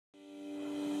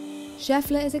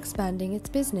Schaeffler is expanding its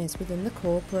business within the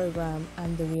core program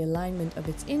and the realignment of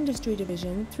its industry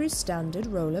division through standard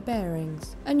roller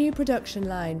bearings. A new production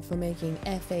line for making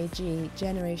FAG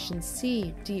Generation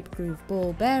C deep groove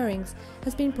ball bearings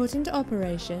has been put into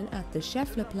operation at the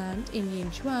Schaeffler plant in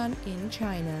Yinchuan in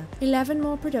China. 11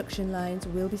 more production lines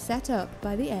will be set up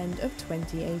by the end of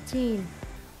 2018.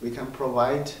 We can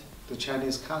provide the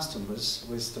Chinese customers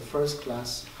with the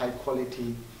first-class,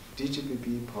 high-quality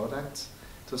DGBB products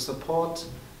to support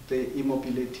the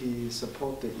e-mobility,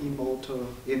 support the e-motor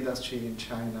industry in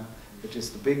China, which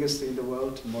is the biggest in the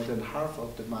world, more than half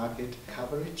of the market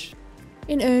coverage.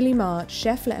 In early March,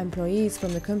 Schaeffler employees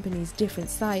from the company's different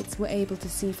sites were able to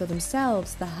see for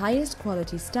themselves the highest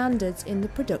quality standards in the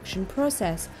production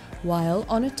process while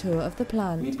on a tour of the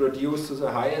plant. We produce to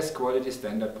the highest quality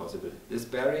standard possible. This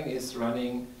bearing is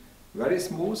running very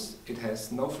smooth, it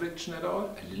has no friction at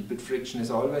all. A little bit friction is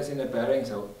always in a bearing,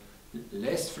 so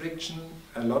less friction,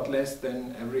 a lot less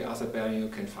than every other bearing you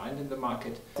can find in the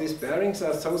market. These bearings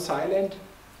are so silent,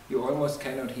 you almost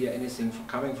cannot hear anything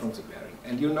coming from the bearing.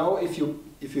 And you know, if you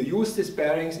use these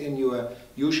bearings in your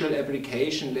usual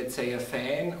application, let's say a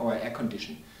fan or air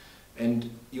condition, and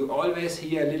you always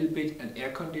hear a little bit an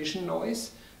air condition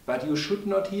noise, but you should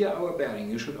not hear our bearing.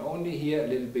 You should only hear a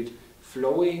little bit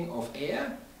flowing of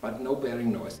air, but no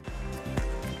bearing noise.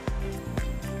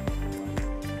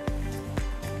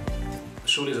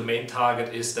 Surely the main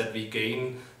target is that we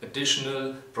gain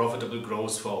additional profitable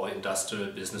growth for our industrial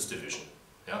business division.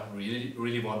 Yeah,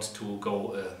 really want to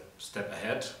go a step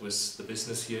ahead with the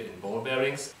business here in ball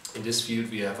bearings. In this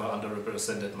field we have an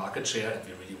underrepresented market share and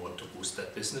we really want to boost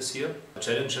that business here. The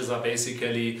challenges are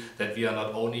basically that we are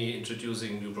not only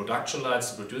introducing new production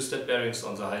lines to produce that bearings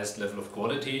on the highest level of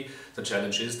quality. The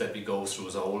challenge is that we go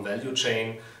through the whole value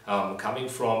chain, coming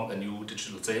from a new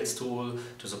digital sales tool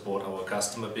to support our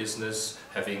customer business,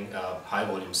 having a high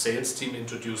volume sales team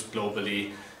introduced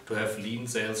globally, to have lean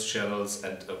sales channels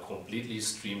and a completely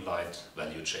streamlined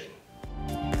value chain.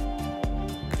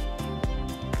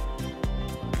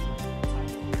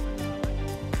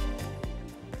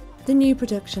 The new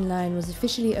production line was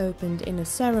officially opened in a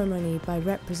ceremony by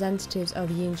representatives of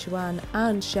Yinchuan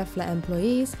and Schaeffler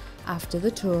employees after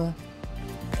the tour.